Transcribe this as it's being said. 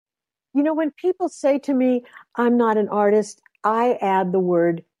When people say to me, I'm not an artist, I add the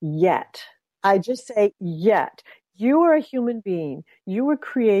word yet. I just say yet. You are a human being. You were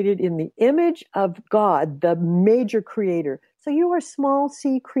created in the image of God, the major creator. So you are a small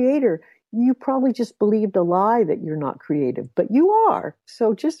c creator. You probably just believed a lie that you're not creative, but you are.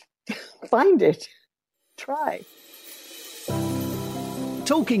 So just find it. Try.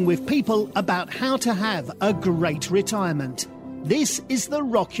 Talking with people about how to have a great retirement. This is the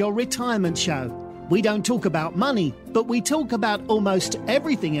Rock Your Retirement Show. We don't talk about money, but we talk about almost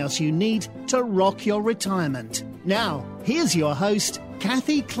everything else you need to rock your retirement. Now, here's your host,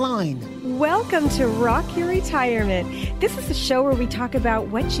 Kathy Klein. Welcome to Rock Your Retirement. This is a show where we talk about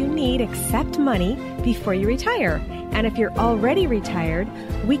what you need except money before you retire. And if you're already retired,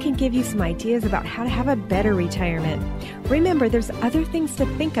 we can give you some ideas about how to have a better retirement. Remember, there's other things to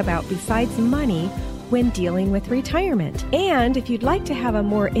think about besides money when dealing with retirement. And if you'd like to have a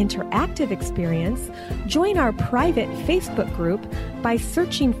more interactive experience, join our private Facebook group by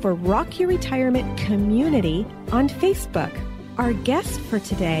searching for Rock Your Retirement Community on Facebook. Our guest for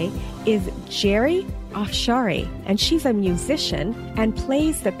today is Jerry Afshari, and she's a musician and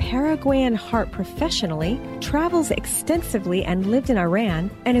plays the Paraguayan harp professionally, travels extensively and lived in Iran,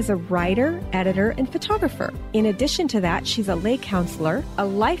 and is a writer, editor, and photographer. In addition to that, she's a lay counselor, a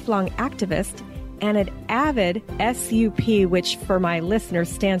lifelong activist, and an avid SUP, which for my listeners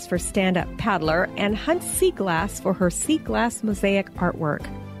stands for stand-up paddler, and hunts sea glass for her sea glass mosaic artwork.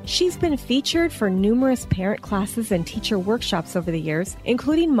 She's been featured for numerous parent classes and teacher workshops over the years,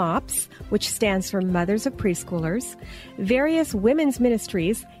 including MOPS, which stands for Mothers of Preschoolers, various women's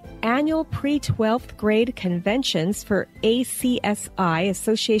ministries, annual pre-12th grade conventions for ACSI,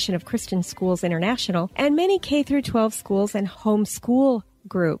 Association of Christian Schools International, and many K-12 schools and homeschool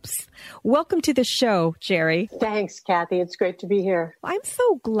groups. Welcome to the show, Jerry. Thanks, Kathy. It's great to be here. I'm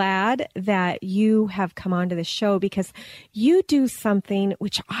so glad that you have come onto the show because you do something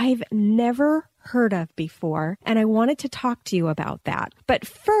which I've never heard of before, and I wanted to talk to you about that. But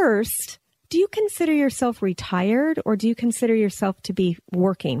first, do you consider yourself retired, or do you consider yourself to be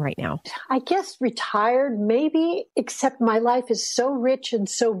working right now? I guess retired, maybe, except my life is so rich and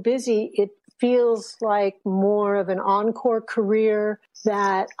so busy, it feels like more of an encore career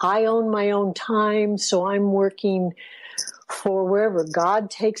that I own my own time. So I'm working for wherever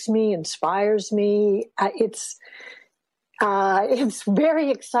God takes me, inspires me. It's very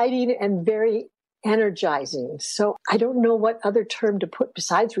exciting and very energizing. So I don't know what other term to put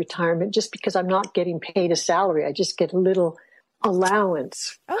besides retirement, just because I'm not getting paid a salary. I just get a little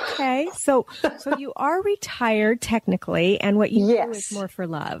allowance. Okay. So you are retired technically, and what you do is more for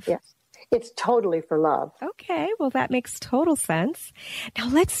love. Yes. It's totally for love. Okay, well, that makes total sense. Now,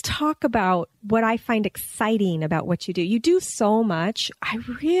 let's talk about what I find exciting about what you do. You do so much. I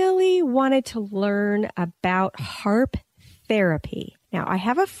really wanted to learn about harp therapy. Now, I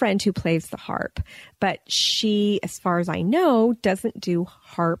have a friend who plays the harp, but she, as far as I know, doesn't do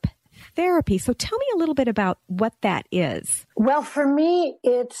harp therapy. So tell me a little bit about what that is. Well, for me,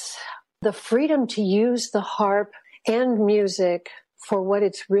 it's the freedom to use the harp and music for what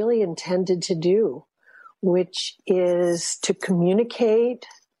it's really intended to do, which is to communicate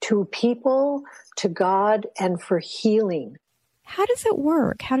to people, to God, and for healing. How does it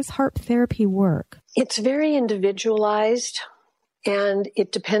work? How does harp therapy work? It's very individualized, and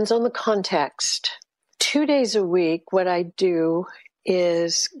it depends on the context. 2 days a week, what I do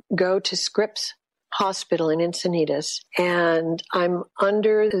is go to Scripps Hospital in Encinitas, and I'm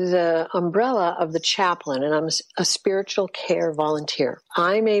under the umbrella of the chaplain, and I'm a spiritual care volunteer.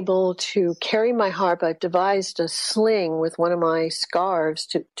 I'm able to carry my harp. I've devised a sling with one of my scarves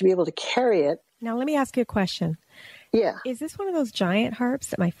to be able to carry it. Now, let me ask you a question. Yeah. Is this one of those giant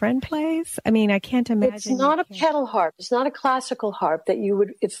harps that my friend plays? I mean, I can't imagine. It's not a pedal harp. It's not a classical harp that you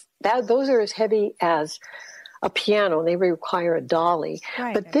would, those are as heavy as a piano. They require a dolly.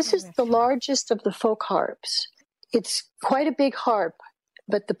 Right, but this is the largest of the folk harps. It's quite a big harp,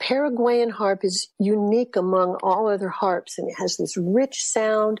 but the Paraguayan harp is unique among all other harps, and it has this rich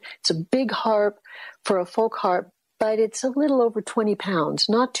sound. It's a big harp for a folk harp, but it's a little over 20 pounds,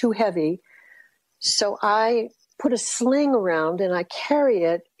 not too heavy. So I put a sling around and I carry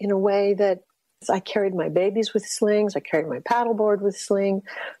it in a way that I carried my babies with slings. I carried my paddleboard with sling.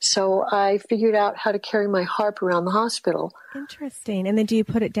 So I figured out how to carry my harp around the hospital. Interesting. And then do you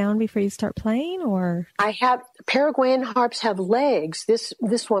put it down before you start playing, or? I have, Paraguayan harps have legs. This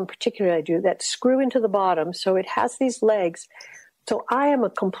one particularly I do, that screw into the bottom. So it has these legs. So I am a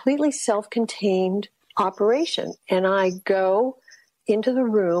completely self-contained operation. And I go into the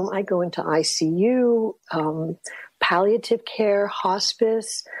room. I go into ICU, palliative care,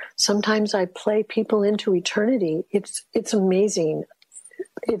 hospice, Sometimes I play people into eternity. It's amazing.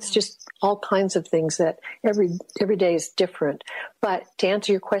 It's just all kinds of things that every day is different. But to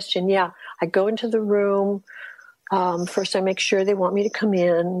answer your question, yeah, I go into the room. First, I make sure they want me to come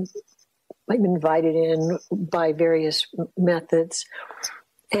in. I'm invited in by various methods.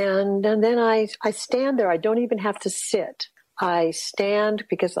 And then I stand there. I don't even have to sit. I stand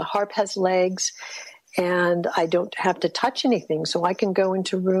because the harp has legs, and I don't have to touch anything. So I can go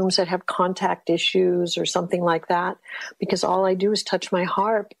into rooms that have contact issues or something like that, because all I do is touch my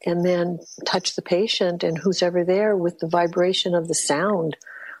harp and then touch the patient and who's ever there with the vibration of the sound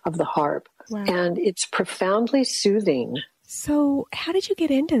of the harp. Wow. And it's profoundly soothing. So how did you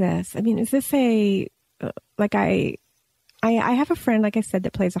get into this? I mean, is this I have a friend, like I said,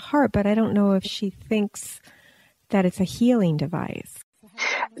 that plays a harp, but I don't know if she thinks that it's a healing device.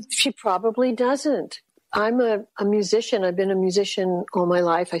 She probably doesn't. I'm a musician. I've been a musician all my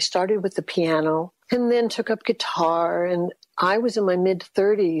life. I started with the piano and then took up guitar. And I was in my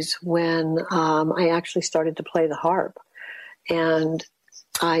mid-30s when I actually started to play the harp. And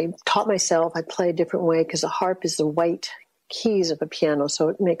I taught myself, I play a different way because the harp is the white keys of a piano. So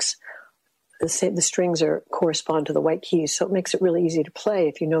it makes the strings correspond to the white keys. So it makes it really easy to play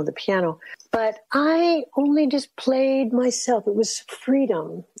if you know the piano. But I only just played myself. It was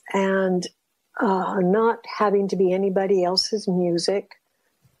freedom and not having to be anybody else's music.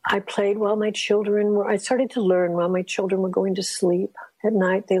 I played while my children I started to learn while my children were going to sleep at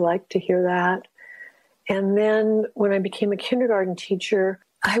night. They liked to hear that. And then when I became a kindergarten teacher,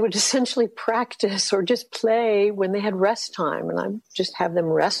 I would essentially practice or just play when they had rest time, and I'd just have them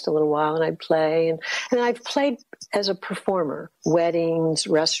rest a little while and I'd play. And I've played as a performer, weddings,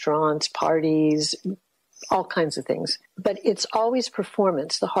 restaurants, parties, all kinds of things. But it's always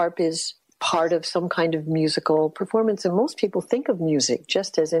performance. The harp is part of some kind of musical performance, and most people think of music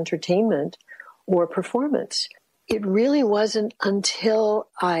just as entertainment or performance. It really wasn't until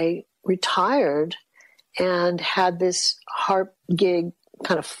I retired and had this harp gig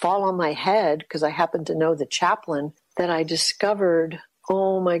kind of fall on my head because I happened to know the chaplain that I discovered,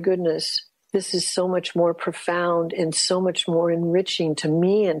 oh my goodness, this is so much more profound and so much more enriching to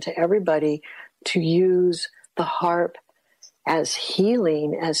me and to everybody to use the harp as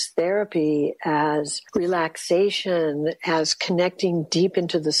healing, as therapy, as relaxation, as connecting deep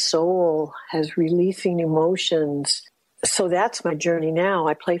into the soul, as releasing emotions. So that's my journey now.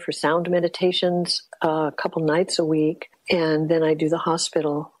 I play for sound meditations a couple nights a week, and then I do the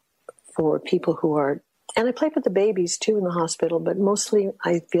hospital for people and I play for the babies too in the hospital, but mostly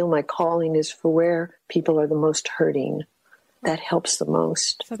I feel my calling is for where people are the most hurting. That helps the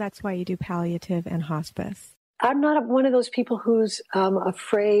most. So that's why you do palliative and hospice. I'm not one of those people who's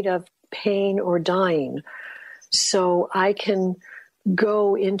afraid of pain or dying. So I can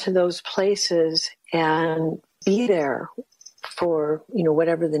go into those places and be there for,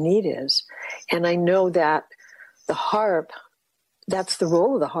 whatever the need is. And I know that the harp, that's the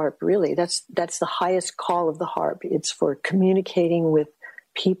role of the harp, really. That's the highest call of the harp. It's for communicating with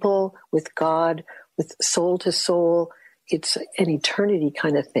people, with God, with soul to soul. It's an eternity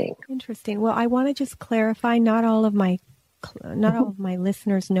kind of thing. Interesting. Well, I want to just clarify, not all of my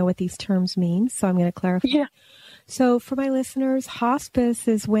listeners know what these terms mean, so I'm going to clarify. Yeah. So for my listeners, hospice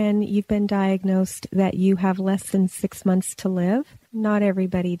is when you've been diagnosed that you have less than 6 months to live. Not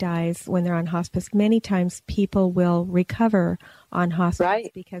everybody dies when they're on hospice. Many times people will recover on hospice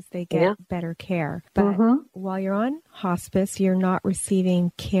because they get better care. But while you're on hospice, you're not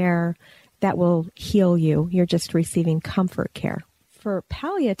receiving care that will heal you. You're just receiving comfort care. For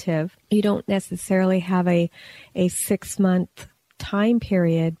palliative, you don't necessarily have a 6-month time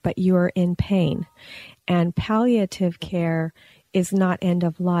period, but you're in pain. And palliative care is not end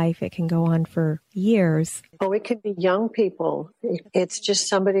of life. It can go on for years. Oh, it could be young people. It's just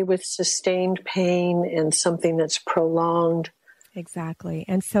somebody with sustained pain and something that's prolonged. Exactly.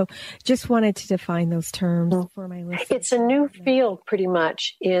 And so just wanted to define those terms for my listeners. It's a new field pretty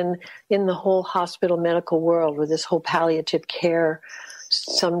much in the whole hospital medical world with this whole palliative care.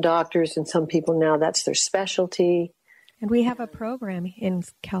 Some doctors and some people now, that's their specialty. And we have a program in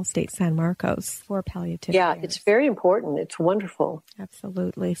Cal State San Marcos for palliative care. It's very important. It's wonderful.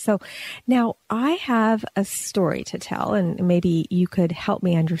 Absolutely. So now I have a story to tell, and maybe you could help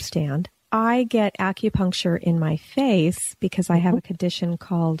me understand. I get acupuncture in my face because I have a condition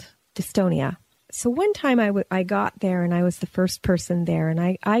called dystonia. So one time I got there and I was the first person there,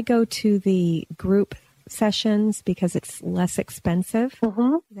 and I go to the group sessions because it's less expensive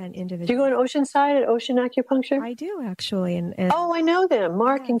than individual. Do you go in Oceanside at Ocean Acupuncture? I do, actually. And oh, I know them.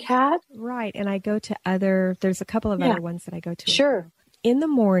 Mark and Kat. Right. And I go to there's a couple of other ones that I go to. Sure. in the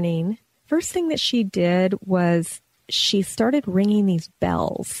morning, first thing that she did was she started ringing these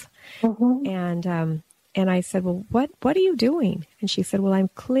bells. And I said, well, what are you doing? And she said, well, I'm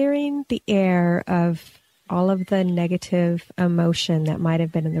clearing the air of all of the negative emotion that might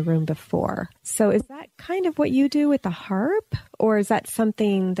have been in the room before. So is that kind of what you do with the harp, or is that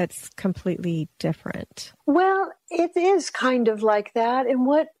something that's completely different? Well, it is kind of like that. And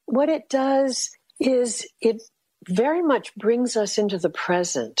what it does is it very much brings us into the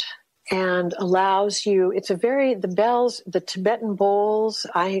present and allows you, the bells, the Tibetan bowls,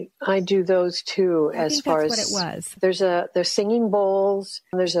 I do those too. I think that's what it was. There's singing bowls.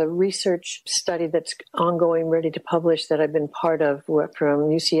 There's a research study that's ongoing, ready to publish, that I've been part of from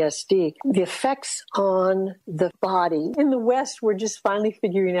UCSD. The effects on the body. In the West, we're just finally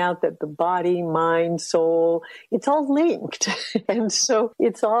figuring out that the body, mind, soul, it's all linked. And so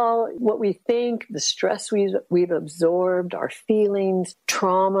it's all what we think, the stress we've absorbed, our feelings,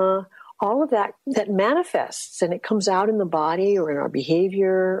 trauma, all of that manifests, and it comes out in the body or in our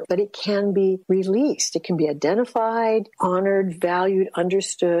behavior, but it can be released. It can be identified, honored, valued,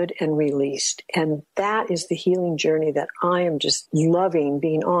 understood, and released. And that is the healing journey that I am just loving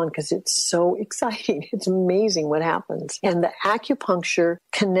being on, because it's so exciting. It's amazing what happens. And the acupuncture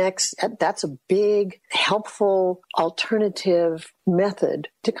connects, that's a big, helpful, alternative method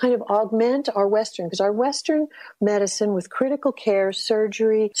to kind of augment our Western, because our Western medicine with critical care,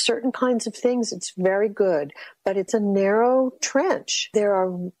 surgery, certain kinds of things, it's very good, but it's a narrow trench. There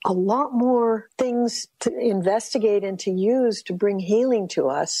are a lot more things to investigate and to use to bring healing to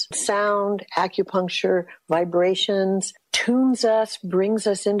us. Sound, acupuncture, vibrations, tunes us, brings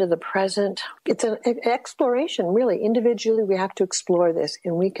us into the present. It's an exploration, really. Individually, we have to explore this,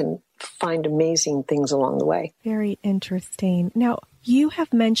 and we can find amazing things along the way. Very interesting. Now, you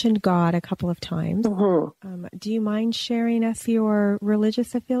have mentioned God a couple of times. Mm-hmm. Do you mind sharing us your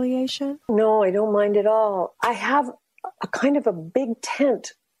religious affiliation? No, I don't mind at all. I have a kind of a big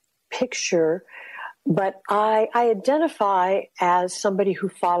tent picture, but I identify as somebody who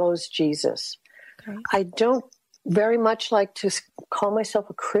follows Jesus. Okay. I don't very much like to call myself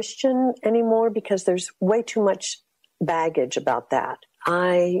a Christian anymore, because there's way too much baggage about that.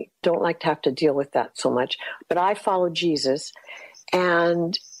 I don't like to have to deal with that so much, but I follow Jesus,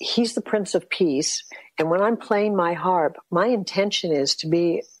 and he's the Prince of Peace. And when I'm playing my harp, my intention is to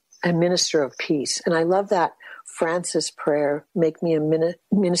be a minister of peace. And I love that Francis prayer, make me a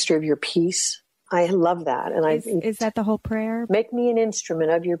minister of your peace. I love that. And is that the whole prayer? Make me an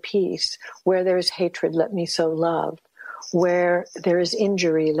instrument of your peace. Where there is hatred, let me sow love. Where there is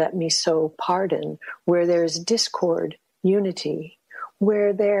injury, let me sow pardon. Where there is discord, unity.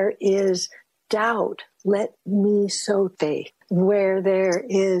 Where there is doubt, let me sow faith. Where there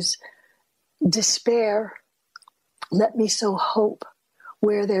is despair, let me sow hope.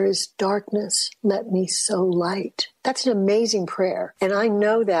 Where there is darkness, let me sow light. That's an amazing prayer. And I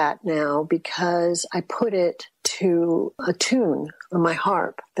know that now because I put it to a tune on my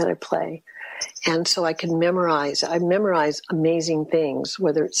harp that I play. And so I can memorize. I memorize amazing things,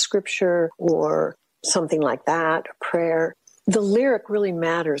 whether it's scripture or something like that, a prayer. The lyric really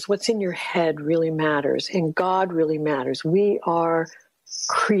matters. What's in your head really matters. And God really matters. We are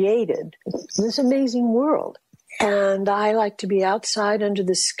created in this amazing world. And I like to be outside under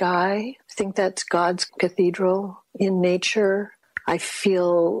the sky. I think that's God's cathedral in nature. I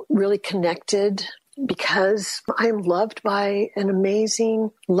feel really connected because I'm loved by an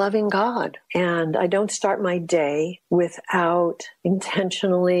amazing, loving God. And I don't start my day without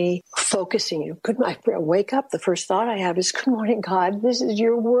intentionally focusing. I wake up, the first thought I have is, good morning, God. This is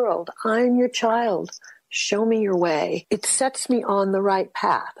your world. I'm your child. Show me your way. It sets me on the right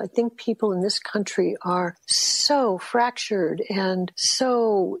path. I think people in this country are so fractured and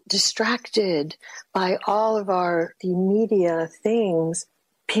so distracted by all of the media things.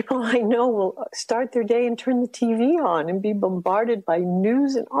 People I know will start their day and turn the TV on and be bombarded by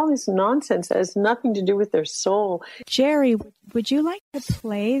news and all this nonsense that has nothing to do with their soul. Jerry, would you like to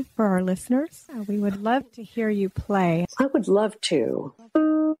play for our listeners? We would love to hear you play. I would love to.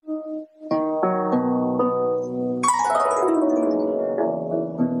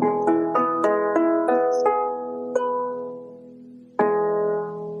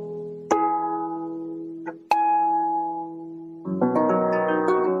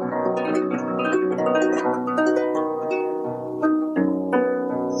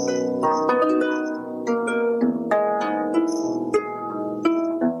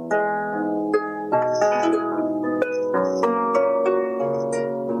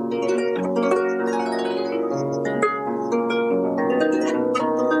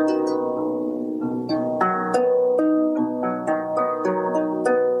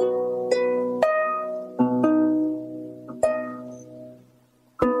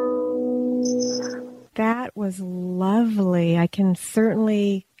 was lovely. I can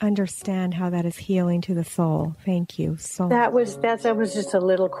certainly understand how that is healing to the soul. Thank you so much. That was just a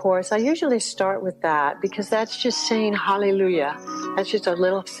little chorus. I usually start with that because that's just saying hallelujah. That's just a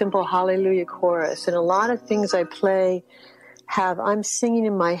little simple hallelujah chorus. And a lot of things I play I'm singing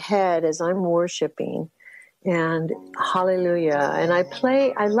in my head as I'm worshiping, and hallelujah. And I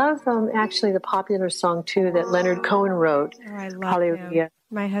love actually the popular song too that Leonard Cohen wrote. Oh, I love Hallelujah. him.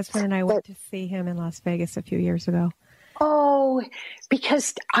 My husband and I went to see him in Las Vegas a few years ago. Oh,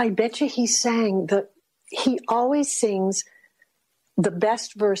 because I bet you he always sings the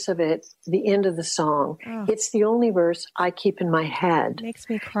best verse of it, the end of the song. Oh. It's the only verse I keep in my head. It makes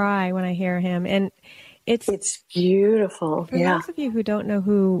me cry when I hear him. And it's beautiful. For those of you who don't know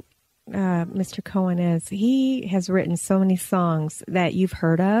who Mr. Cohen is, he has written so many songs that you've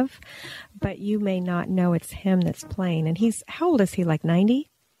heard of, but you may not know it's him that's playing. And how old is he, like 90?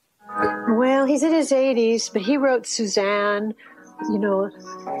 Well, he's in his 80s, but he wrote Suzanne,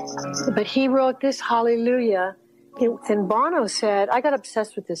 but he wrote this Hallelujah. And Bono said, I got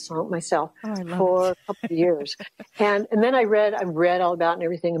obsessed with this song myself for a couple of years. And then I read all about it and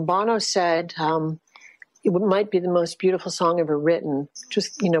everything. And Bono said, it might be the most beautiful song ever written,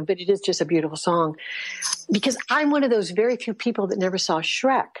 but it is just a beautiful song. Because I'm one of those very few people that never saw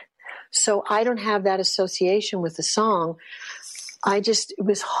Shrek. So I don't have that association with the song. It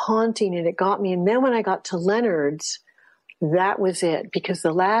was haunting and it got me. And then when I got to Leonard's, that was it. Because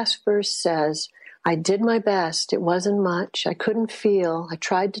the last verse says, I did my best. It wasn't much. I couldn't feel. I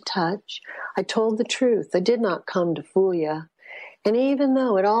tried to touch. I told the truth. I did not come to fool ya. And even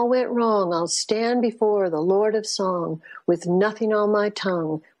though it all went wrong, I'll stand before the Lord of Song with nothing on my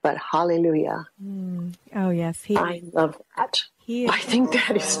tongue but hallelujah. Oh, yes. I love that. I think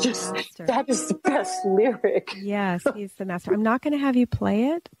that is the best lyric. Yes, he's the master. I'm not going to have you play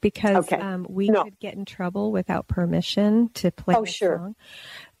it because we could get in trouble without permission to play the song.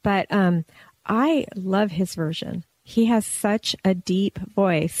 But I love his version. He has such a deep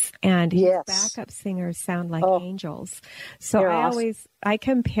voice, and his backup singers sound like angels. So I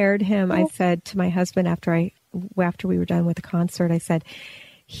compared him. I said to my husband after we were done with the concert, I said,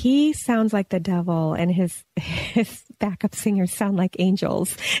 he sounds like the devil, and his backup singers sound like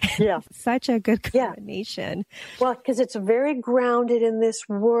angels. Yeah, such a good combination. Well, because it's a very grounded in this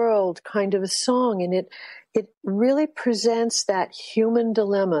world kind of a song, and it really presents that human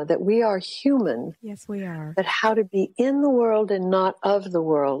dilemma that we are human. Yes, we are. But how to be in the world and not of the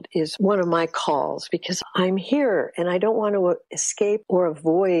world is one of my calls, because I'm here and I don't want to escape or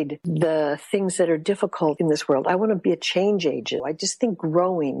avoid the things that are difficult in this world. I want to be a change agent. I just think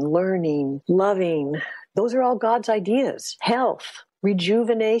growing, learning, loving, those are all God's ideas. Health,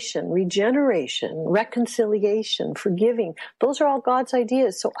 rejuvenation, regeneration, reconciliation, forgiving. Those are all God's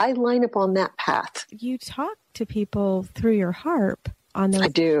ideas. So I line up on that path. You talk to people through your harp on those. I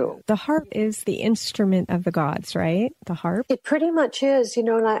do. The harp is the instrument of the gods, right? The harp? It pretty much is, and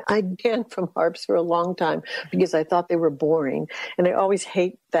I banned from harps for a long time because I thought they were boring. And I always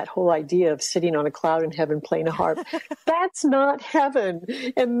hate that whole idea of sitting on a cloud in heaven playing a harp. That's not heaven.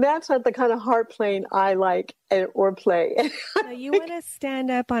 And that's not the kind of harp playing I like or play. So you want to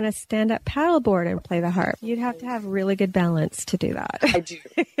stand up on a stand-up paddleboard and play the harp. You'd have to have really good balance to do that. I do.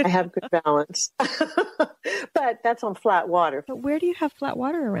 I have good balance. But that's on flat water. But where do you have flat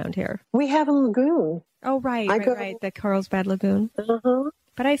water around here? We have a lagoon. Oh, right. The Carlsbad Lagoon. Uh-huh.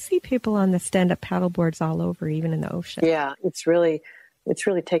 But I see people on the stand-up paddleboards all over, even in the ocean. Yeah, it's really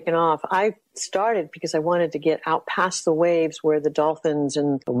taken off. I started because I wanted to get out past the waves where the dolphins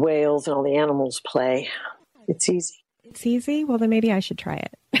and the whales and all the animals play. It's easy. It's easy? Well, then maybe I should try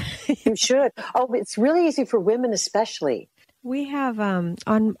it. You should. Oh, it's really easy for women especially. We have on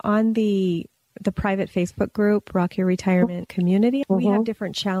the private Facebook group, Rock Your Retirement Community, we have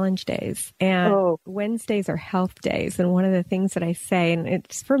different challenge days. And Wednesdays are health days. And one of the things that I say, and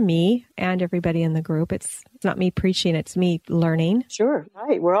it's for me and everybody in the group, it's not me preaching, it's me learning. Sure,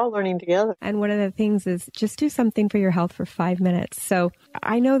 right. We're all learning together. And one of the things is just do something for your health for 5 minutes. So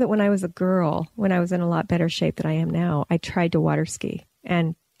I know that when I was a girl, when I was in a lot better shape than I am now, I tried to water ski.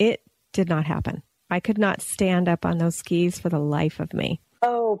 And it did not happen. I could not stand up on those skis for the life of me.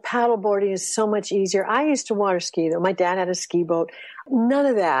 Oh, paddleboarding is so much easier. I used to water ski, though. My dad had a ski boat. None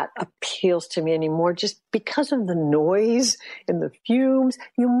of that appeals to me anymore just because of the noise and the fumes.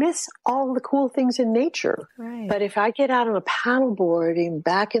 You miss all the cool things in nature. Right. But if I get out on a paddleboard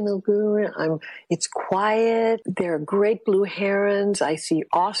back in the lagoon, it's quiet. There are great blue herons. I see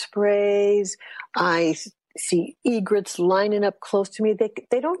ospreys. I see egrets lining up close to me.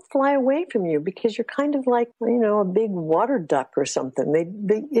 They don't fly away from you because you're kind of like, a big water duck or something.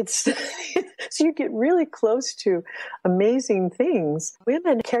 It's so you get really close to amazing things.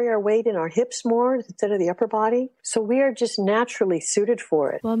 Women carry our weight in our hips more instead of the upper body. So we are just naturally suited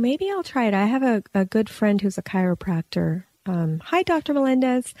for it. Well, maybe I'll try it. I have a good friend who's a chiropractor. Hi, Dr.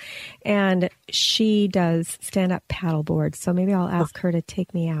 Melendez. And she does stand-up paddleboard. So maybe I'll ask her to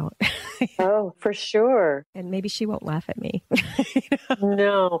take me out. Oh, for sure. And maybe she won't laugh at me.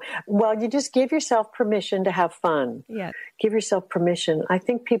 No. Well, you just give yourself permission to have fun. Yeah. Give yourself permission. I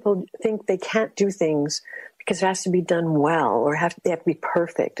think people think they can't do things because it has to be done well or they have to be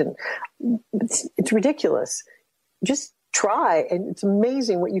perfect. And it's ridiculous. Just try, and it's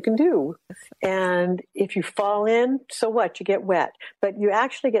amazing what you can do. And if you fall in, so what? You get wet, but you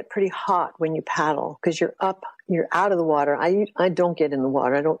actually get pretty hot when you paddle because you're out of the water. I don't get in the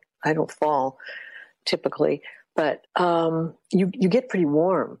water. I don't fall typically, but you get pretty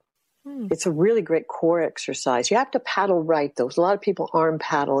warm. It's a really great core exercise. You have to paddle right, though. A lot of people arm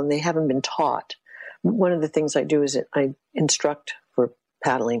paddle and they haven't been taught. One of the things I do is I instruct for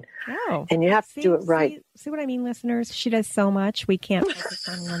paddling. Oh, and you have to do it right. See what I mean, listeners? She does so much. We can't focus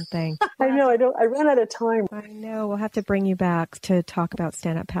on one thing. I know. I ran out of time. I know. We'll have to bring you back to talk about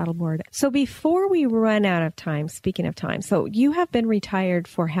stand-up paddleboard. So before we run out of time, speaking of time, so you have been retired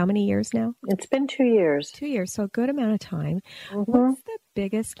for how many years now? It's been 2 years. 2 years. So a good amount of time. Mm-hmm. What's the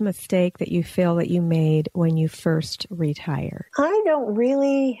biggest mistake that you feel that you made when you first retired? I don't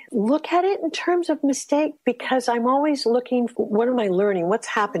really look at it in terms of mistake because I'm always looking for what am I learning? What's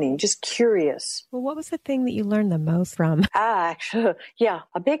happening? Just curious. Well, what was the thing that you learned the most from? Actually, yeah,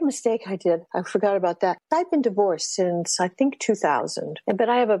 a big mistake I did. I forgot about that. I've been divorced since, I think, 2000. But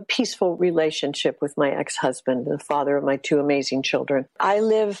I have a peaceful relationship with my ex-husband, the father of my 2 amazing children. I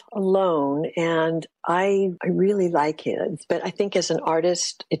live alone, and I really like it. But I think as an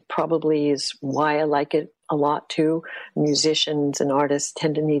artist, it probably is why I like it a lot too. Musicians and artists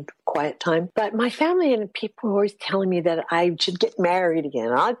tend to need quiet time. But my family and people are always telling me that I should get married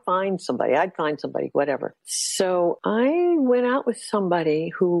again. I'd find somebody, whatever. So I went out with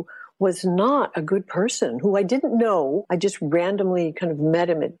somebody who was not a good person, who I didn't know. I just randomly kind of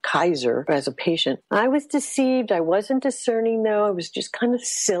met him at Kaiser as a patient. I was deceived. I wasn't discerning, though. I was just kind of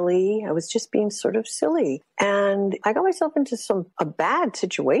silly. I was just being sort of silly. And I got myself into a bad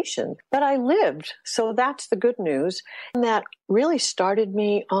situation, but I lived. So that's the good news. And that really started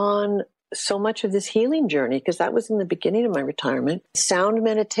me on so much of this healing journey, because that was in the beginning of my retirement. Sound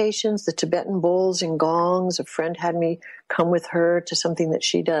meditations, the Tibetan bowls and gongs. A friend had me come with her to something that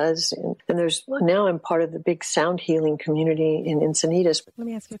she does. And now I'm part of the big sound healing community in Encinitas. Let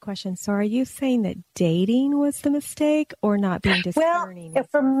me ask you a question. So are you saying that dating was the mistake or not being discerning? Me,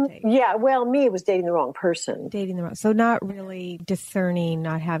 it was dating the wrong person. So not really discerning,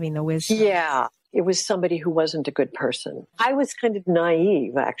 not having the wisdom. Yeah. It was somebody who wasn't a good person. I was kind of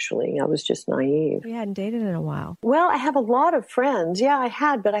naive, actually. I was just naive. You hadn't dated in a while. Well, I have a lot of friends. Yeah, I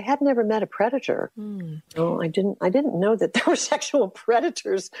had, but I had never met a predator. No, I didn't know that there were sexual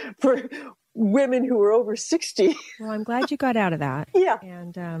predators for women who were over 60. Well, I'm glad you got out of that. Yeah.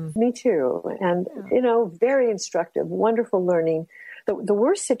 And me too. And, very instructive, wonderful learning. The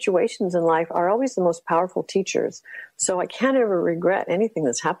worst situations in life are always the most powerful teachers. So I can't ever regret anything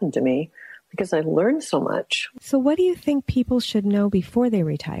that's happened to me, because I've learned so much. So what do you think people should know before they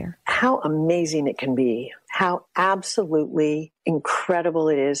retire? How amazing it can be. How absolutely incredible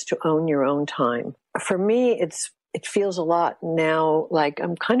it is to own your own time. For me, it feels a lot now like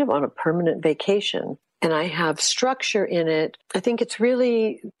I'm kind of on a permanent vacation and I have structure in it. I think it's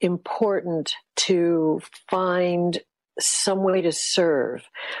really important to find some way to serve.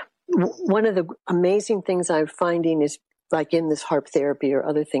 One of the amazing things I'm finding is, like in this harp therapy or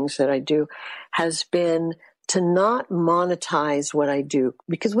other things that I do, has been to not monetize what I do.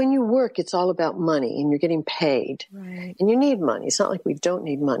 Because when you work, it's all about money and you're getting paid. Right. And you need money. It's not like we don't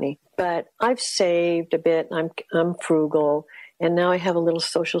need money. But I've saved a bit. I'm frugal. And now I have a little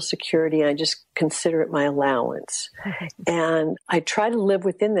Social Security. I just consider it my allowance. And I try to live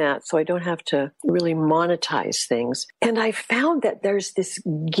within that so I don't have to really monetize things. And I found that there's this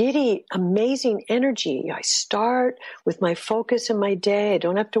giddy, amazing energy. I start with my focus in my day. I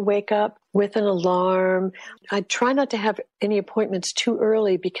don't have to wake up with an alarm. I try not to have any appointments too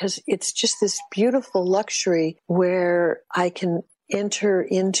early because it's just this beautiful luxury where I can enter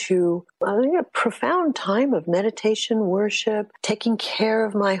into a profound time of meditation, worship, taking care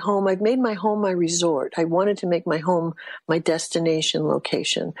of my home. I've made my home my resort. I wanted to make my home my destination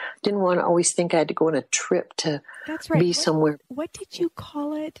location. Didn't want to always think I had to go on a trip to be somewhere. What did you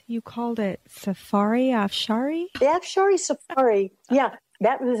call it? You called it Safari Afshari? The Afshari Safari, yeah.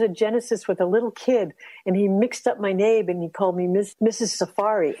 That was a Genesis with a little kid, and he mixed up my name, and he called me Mrs.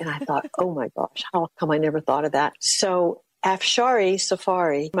 Safari. And I thought, oh my gosh, how come I never thought of that? So Afshari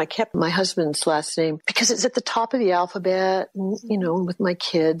Safari, I kept my husband's last name because it's at the top of the alphabet. And, you know, with my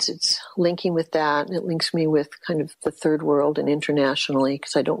kids, it's linking with that. And it links me with kind of the third world and internationally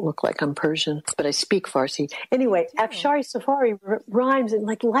because I don't look like I'm Persian, but I speak Farsi. Anyway, Afshari Safari rhymes, and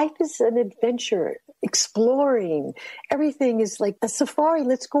like life is an adventure, exploring. Everything is like a safari.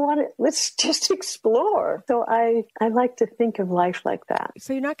 Let's go on it. Let's just explore. So I like to think of life like that.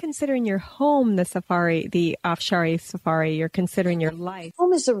 So you're not considering your home the safari, the Afshari Safari. You're considering your life.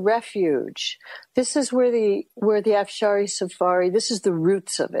 Home is a refuge. This is where the Afshari Safari, this is the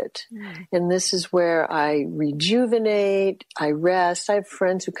roots of it. And this is where I rejuvenate, I rest. I have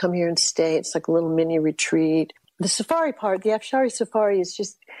friends who come here and stay. It's like a little mini retreat. The safari part, the Afshari Safari, is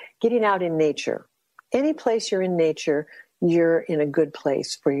just getting out in nature. Any place you're in nature, you're in a good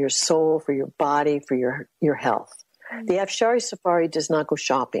place for your soul, for your body, for your health. The Afshari Safari does not go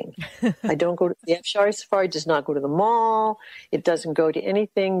shopping. The Afshari Safari does not go to the mall. It doesn't go to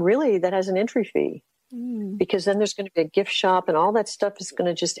anything really that has an entry fee. Because then there's going to be a gift shop and all that stuff is going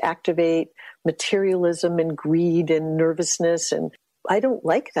to just activate materialism and greed and nervousness. And I don't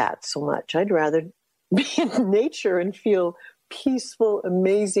like that so much. I'd rather be in nature and feel peaceful,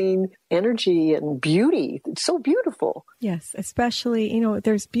 amazing energy and beauty. It's so beautiful. Yes, especially,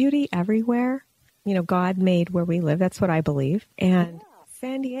 there's beauty everywhere. God made where we live. That's what I believe. And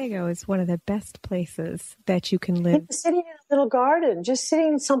San Diego is one of the best places that you can live. Sitting in a little garden, just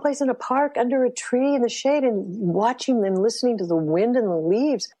sitting someplace in a park under a tree in the shade and watching and listening to the wind and the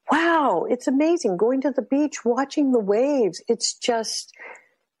leaves. Wow, it's amazing. Going to the beach, watching the waves. It's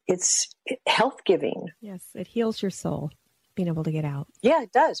health-giving. Yes, it heals your soul, being able to get out. Yeah,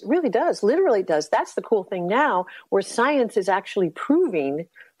 it does. It really does. Literally does. That's the cool thing now, where science is actually proving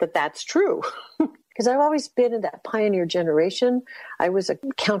that that's true. Because I've always been in that pioneer generation. I was a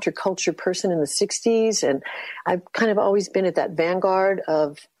counterculture person in the 60s, and I've kind of always been at that vanguard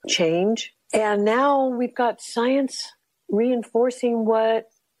of change. And now we've got science reinforcing what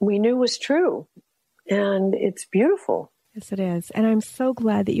we knew was true. And it's beautiful. Yes, it is. And I'm so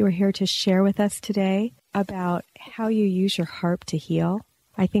glad that you were here to share with us today about how you use your harp to heal.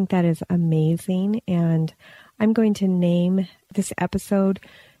 I think that is amazing. And I'm going to name this episode,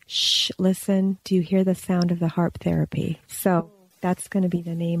 Shh, Listen, Do You Hear the Sound of the Harp Therapy? So that's going to be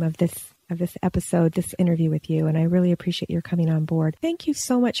the name of this episode, this interview with you. And I really appreciate your coming on board. Thank you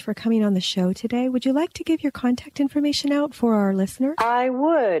so much for coming on the show today. Would you like to give your contact information out for our listeners? I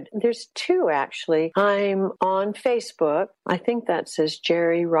would. There's two, actually. I'm on Facebook. I think that says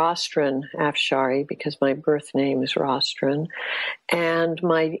Jerry Rostron Afshari because my birth name is Rostron. And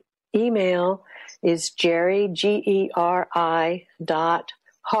my email is Jerry,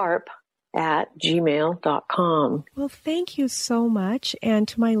 GERI.harp@gmail.com. Well, thank you so much. And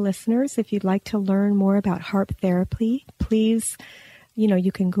to my listeners, if you'd like to learn more about harp therapy, please,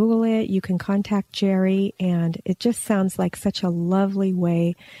 you can Google it, you can contact Jerry, and it just sounds like such a lovely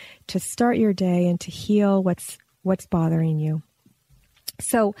way to start your day and to heal what's bothering you.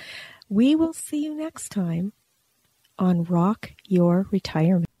 So we will see you next time on Rock Your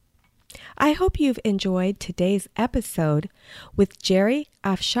Retirement. I hope you've enjoyed today's episode with Jerry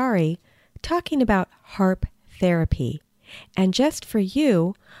Afshari talking about harp therapy. And just for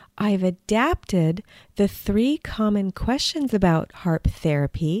you, I've adapted the 3 common questions about harp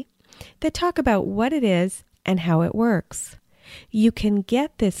therapy that talk about what it is and how it works. You can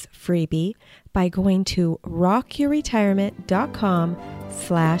get this freebie by going to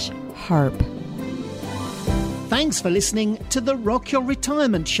rockyourretirement.com/harp. Thanks for listening to the Rock Your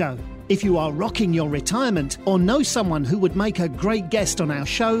Retirement Show. If you are rocking your retirement or know someone who would make a great guest on our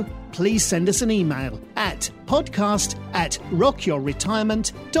show, please send us an email at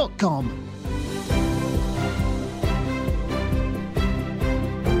podcast@rockyourretirement.com.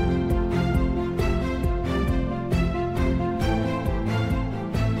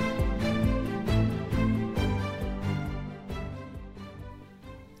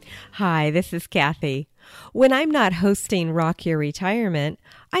 Hi, this is Kathy. When I'm not hosting Rock Your Retirement,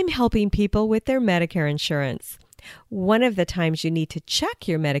 I'm helping people with their Medicare insurance. One of the times you need to check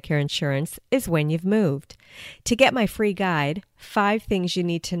your Medicare insurance is when you've moved. To get my free guide, 5 Things You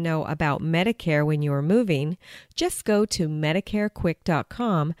Need to Know About Medicare When You Are Moving, just go to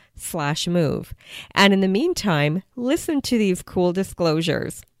medicarequick.com/move. And in the meantime, listen to these cool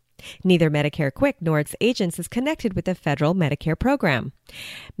disclosures. Neither Medicare Quick nor its agents is connected with the federal Medicare program.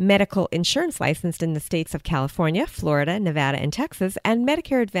 Medical insurance licensed in the states of California, Florida, Nevada, and Texas, and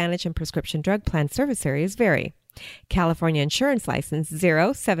Medicare Advantage and prescription drug plan service areas vary. California Insurance License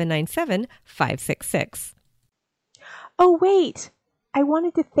 0797566. Oh, wait! I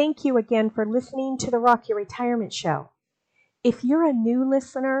wanted to thank you again for listening to the Rock Your Retirement Show. If you're a new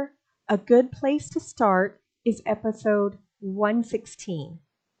listener, a good place to start is episode 116.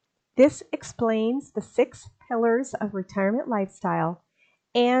 This explains the 6 pillars of retirement lifestyle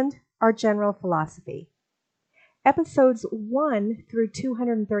and our general philosophy. Episodes 1 through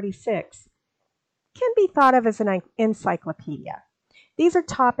 236 can be thought of as an encyclopedia. These are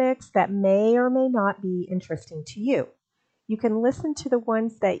topics that may or may not be interesting to you. You can listen to the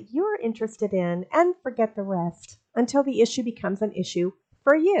ones that you're interested in and forget the rest until the issue becomes an issue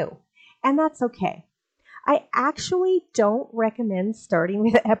for you. And that's okay. I actually don't recommend starting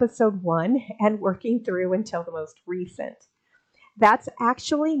with episode 1 and working through until the most recent. That's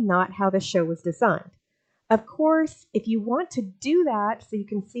actually not how the show was designed. Of course, if you want to do that so you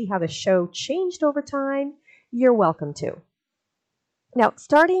can see how the show changed over time, you're welcome to. Now,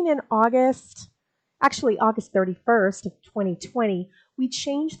 starting in August 31st of 2020, we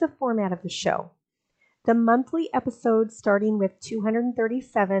changed the format of the show. The monthly episodes, starting with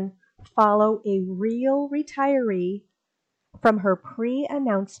 237, follow a real retiree from her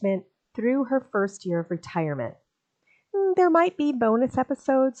pre-announcement through her first year of retirement. There might be bonus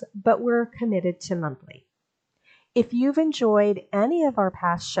episodes, but we're committed to monthly. If you've enjoyed any of our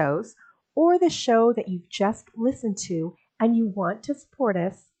past shows or the show that you've just listened to and you want to support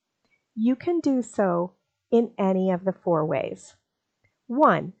us, you can do so in any of the 4 ways.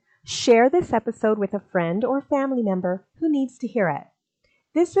 1. Share this episode with a friend or family member who needs to hear it.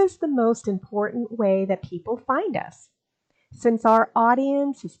 This is the most important way that people find us. Since our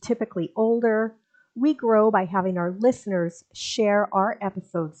audience is typically older, we grow by having our listeners share our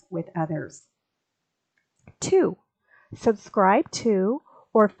episodes with others. 2. Subscribe to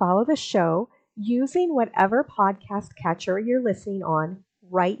or follow the show using whatever podcast catcher you're listening on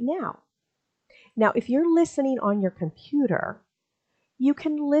right now. Now, if you're listening on your computer, you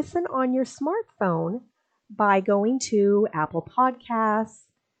can listen on your smartphone by going to Apple Podcasts,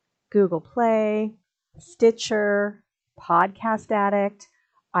 Google Play, Stitcher, Podcast Addict,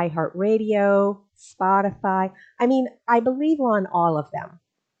 iHeartRadio, Spotify. I believe we're on all of them.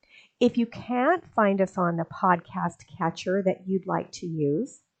 If you can't find us on the podcast catcher that you'd like to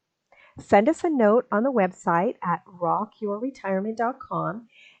use, send us a note on the website at rockyourretirement.com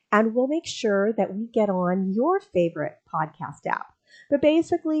and we'll make sure that we get on your favorite podcast app. But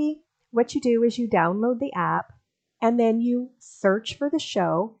basically, what you do is you download the app and then you search for the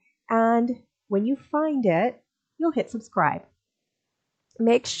show, and when you find it, you'll hit subscribe.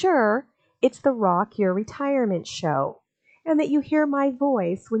 Make sure it's the Rock Your Retirement Show and that you hear my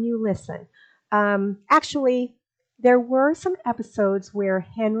voice when you listen. Actually, there were some episodes where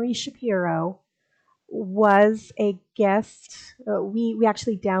Henry Shapiro was a guest. We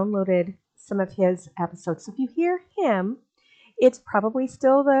actually downloaded some of his episodes. So if you hear him, it's probably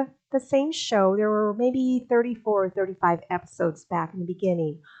still the same show. There were maybe 34 or 35 episodes back in the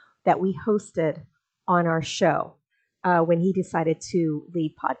beginning that we hosted on our show when he decided to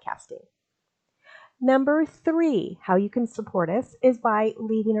leave podcasting. Number 3, how you can support us is by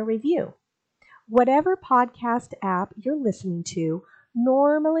leaving a review. Whatever podcast app you're listening to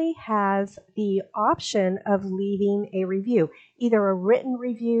normally has the option of leaving a review, either a written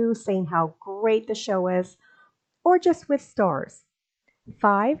review saying how great the show is, or just with stars.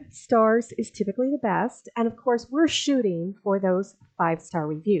 5 stars is typically the best, and of course we're shooting for those 5-star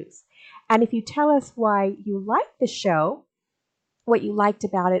reviews. And if you tell us why you like the show, what you liked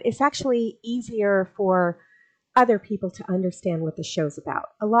about it, it's actually easier for other people to understand what the show's about.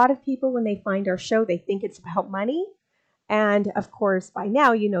 A lot of people, when they find our show, they think it's about money, and of course by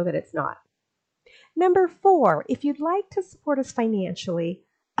now you know that it's not. Number 4, if you'd like to support us financially,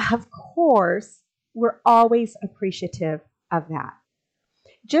 of course, we're always appreciative of that.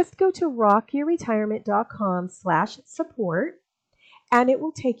 Just go to rockyourretirement.com/support and it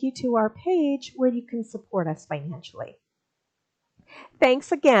will take you to our page where you can support us financially.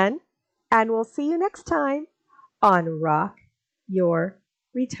 Thanks again, and we'll see you next time on Rock Your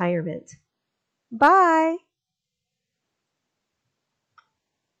Retirement. Bye.